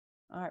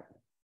All right.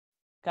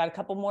 Got a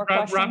couple more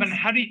Robin, questions?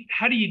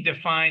 how do you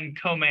define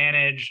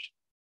co-managed?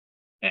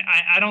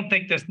 I don't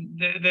think this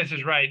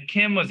is right.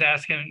 Kim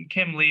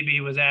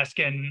Levy was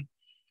asking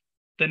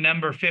the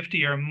number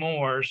 50 or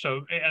more.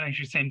 So I think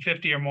she's saying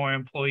 50 or more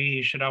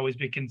employees should always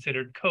be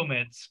considered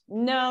commits.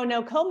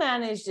 No,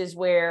 co-managed is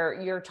where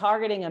you're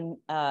targeting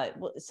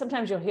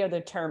sometimes you'll hear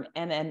the term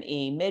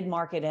MME,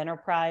 mid-market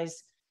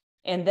enterprise.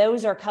 And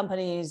those are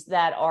companies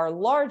that are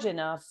large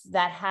enough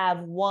that have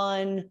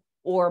one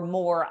or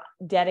more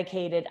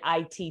dedicated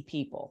IT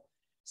people.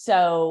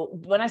 So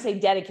when I say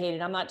dedicated,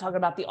 I'm not talking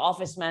about the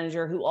office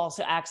manager who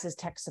also acts as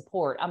tech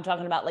support. I'm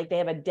talking about like they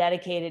have a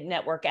dedicated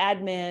network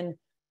admin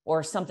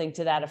or something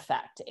to that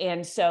effect.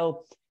 And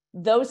so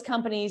those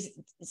companies,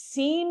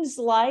 seems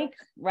like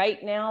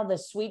right now the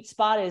sweet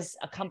spot is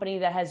a company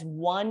that has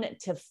 1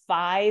 to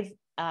 5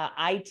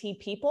 IT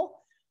people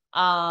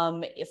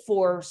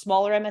for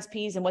smaller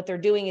MSPs. And what they're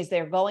doing is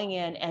they're going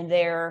in and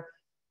they're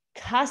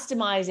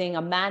customizing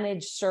a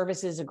managed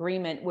services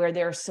agreement where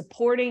they're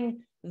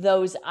supporting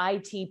those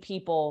IT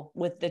people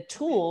with the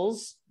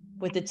tools,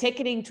 with the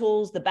ticketing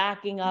tools, the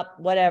backing up,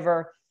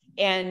 whatever,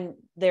 and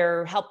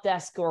their help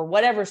desk or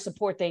whatever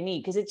support they need.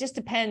 Because it just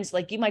depends.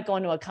 Like you might go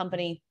into a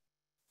company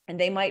and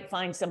they might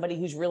find somebody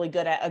who's really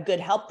good at a good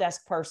help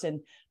desk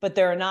person, but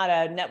they're not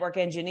a network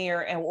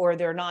engineer or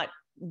they're not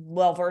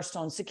well-versed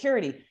on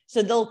security.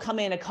 So they'll come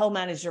in, a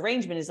co-managed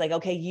arrangement is like,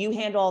 okay, you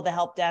handle all the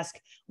help desk.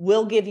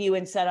 We'll give you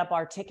and set up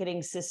our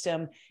ticketing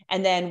system.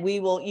 And then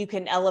you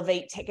can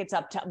elevate tickets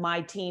up to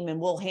my team and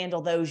we'll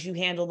handle those. You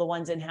handle the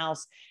ones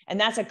in-house. And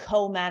that's a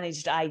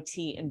co-managed IT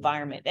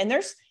environment. And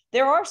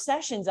there are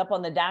sessions up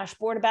on the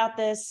dashboard about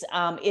this.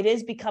 It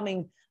is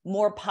becoming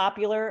more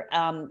popular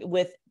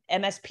with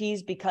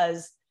MSPs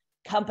because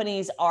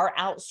companies are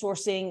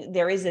outsourcing.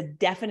 There is a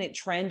definite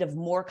trend of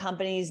more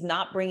companies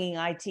not bringing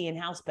IT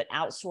in-house, but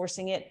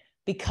outsourcing it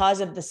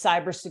because of the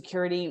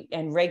cybersecurity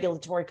and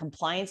regulatory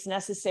compliance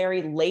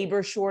necessary.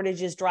 Labor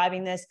shortage is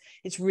driving this.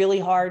 It's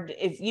really hard.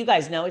 If you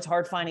guys know, it's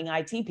hard finding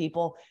IT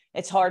people.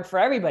 It's hard for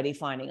everybody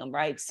finding them,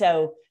 right?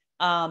 So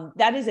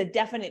that is a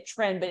definite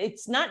trend, but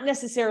it's not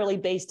necessarily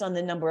based on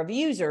the number of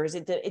users.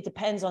 It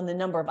depends on the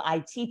number of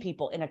IT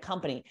people in a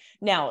company.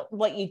 Now,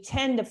 what you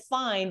tend to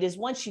find is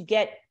once you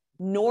get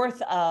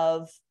north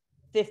of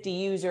 50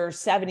 users,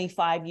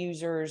 75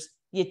 users,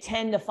 you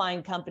tend to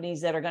find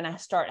companies that are going to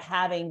start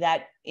having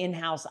that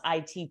in-house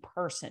IT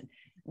person.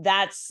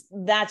 That's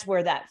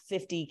where that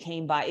 50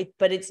 came by,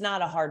 but it's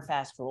not a hard,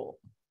 fast rule.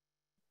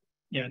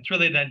 Yeah, it's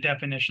really that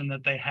definition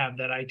that they have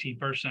that IT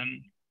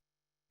person,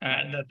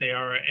 that they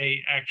are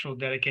a actual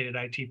dedicated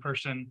IT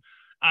person.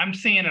 I'm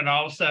seeing it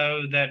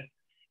also that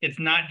it's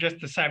not just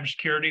the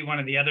cybersecurity. One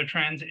of the other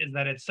trends is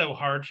that it's so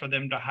hard for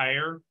them to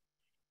hire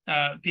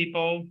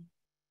people.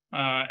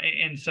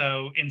 And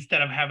so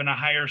instead of having to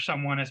hire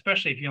someone,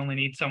 especially if you only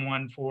need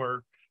someone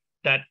for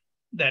that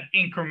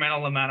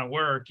incremental amount of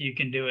work, you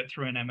can do it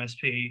through an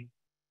MSP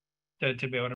to be able to